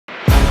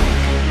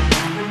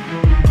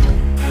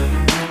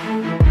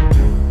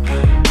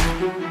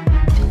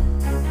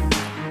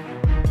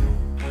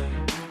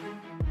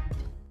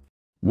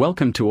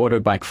Welcome to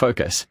Autobike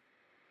Focus.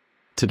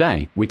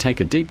 Today, we take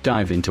a deep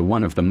dive into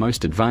one of the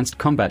most advanced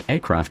combat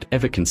aircraft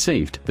ever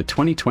conceived, the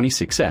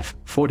 2026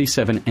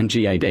 F-47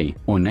 NGAD,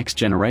 or Next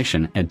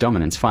Generation Air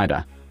Dominance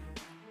Fighter.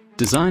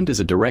 Designed as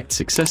a direct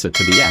successor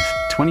to the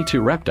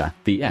F-22 Raptor,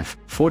 the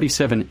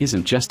F-47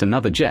 isn't just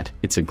another jet,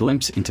 it's a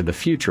glimpse into the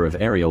future of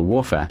aerial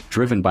warfare,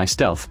 driven by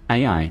stealth,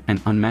 AI,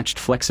 and unmatched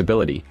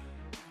flexibility.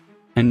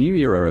 A new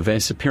era of air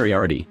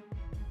superiority.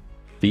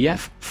 The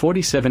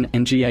F-47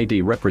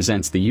 NGAD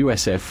represents the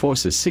U.S. Air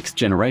Force's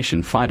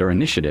sixth-generation fighter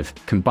initiative,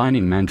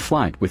 combining manned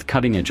flight with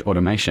cutting-edge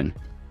automation.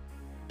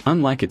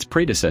 Unlike its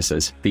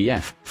predecessors, the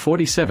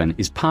F-47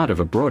 is part of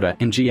a broader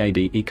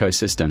NGAD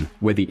ecosystem,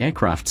 where the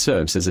aircraft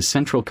serves as a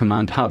central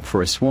command hub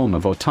for a swarm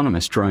of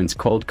autonomous drones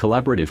called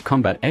Collaborative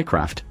Combat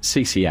Aircraft,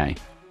 CCA.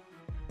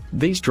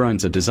 These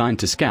drones are designed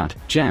to scout,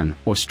 jam,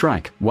 or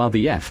strike, while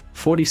the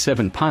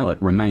F-47 pilot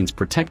remains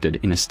protected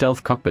in a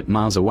stealth cockpit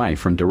miles away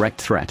from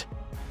direct threat.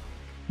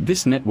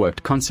 This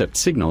networked concept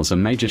signals a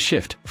major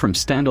shift from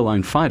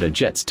standalone fighter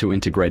jets to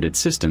integrated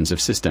systems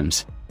of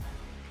systems.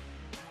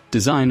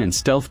 Design and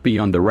stealth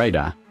beyond the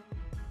radar.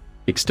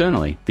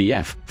 Externally, the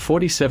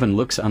F-47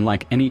 looks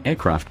unlike any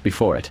aircraft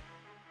before it.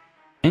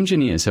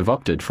 Engineers have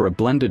opted for a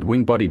blended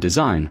wing-body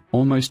design,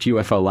 almost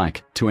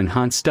UFO-like, to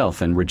enhance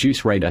stealth and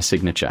reduce radar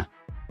signature.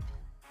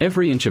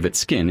 Every inch of its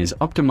skin is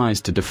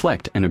optimized to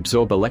deflect and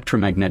absorb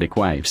electromagnetic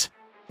waves.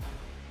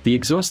 The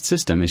exhaust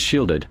system is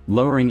shielded,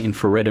 lowering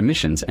infrared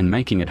emissions and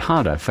making it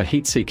harder for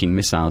heat-seeking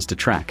missiles to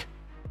track.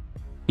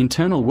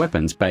 Internal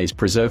weapons bays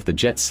preserve the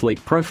jet's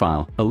sleek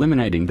profile,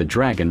 eliminating the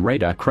drag and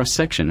radar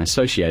cross-section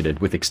associated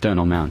with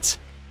external mounts.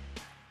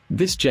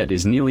 This jet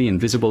is nearly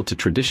invisible to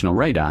traditional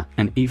radar,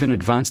 and even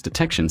advanced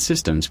detection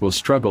systems will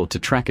struggle to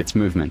track its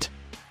movement.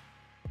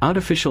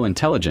 Artificial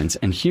intelligence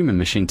and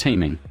human-machine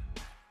teaming.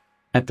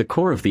 At the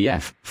core of the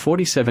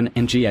F-47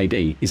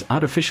 NGAD is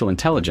artificial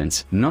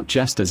intelligence, not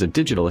just as a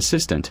digital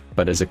assistant,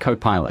 but as a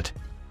co-pilot.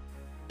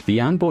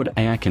 The onboard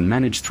AI can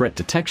manage threat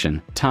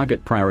detection,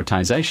 target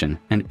prioritization,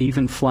 and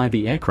even fly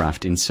the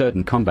aircraft in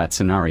certain combat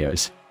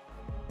scenarios.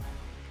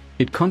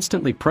 It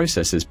constantly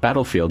processes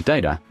battlefield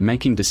data,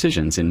 making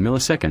decisions in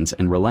milliseconds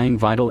and relaying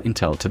vital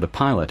intel to the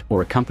pilot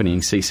or accompanying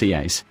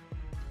CCAs.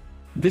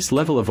 This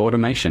level of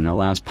automation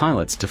allows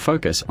pilots to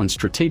focus on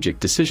strategic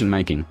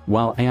decision-making,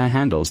 while AI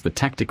handles the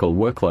tactical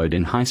workload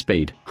in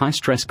high-speed,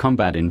 high-stress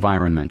combat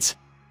environments.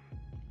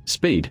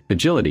 Speed,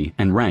 agility,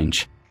 and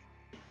range.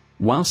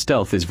 While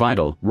stealth is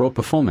vital, raw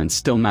performance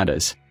still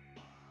matters.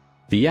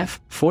 The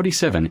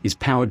F-47 is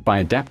powered by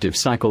adaptive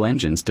cycle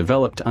engines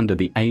developed under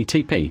the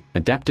AETP,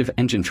 Adaptive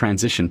Engine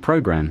Transition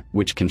Program,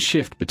 which can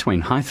shift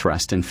between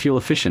high-thrust and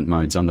fuel-efficient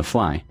modes on the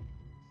fly.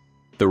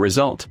 The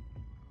result?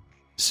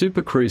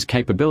 Super cruise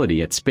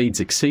capability at speeds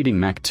exceeding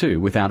Mach 2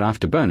 without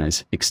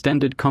afterburners,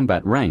 extended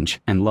combat range,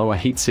 and lower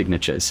heat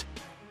signatures.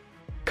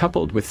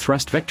 Coupled with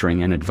thrust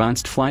vectoring and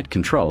advanced flight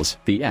controls,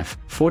 the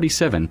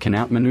F-47 can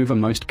outmaneuver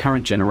most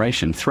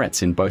current-generation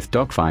threats in both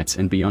dogfights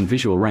and beyond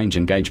visual range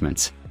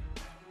engagements.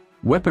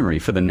 Weaponry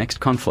for the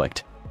next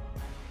conflict.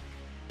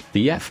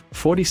 The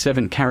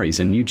F-47 carries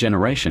a new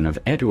generation of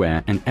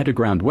air-to-air and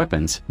air-to-ground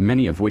weapons,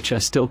 many of which are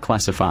still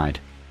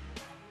classified.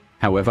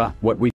 However, what we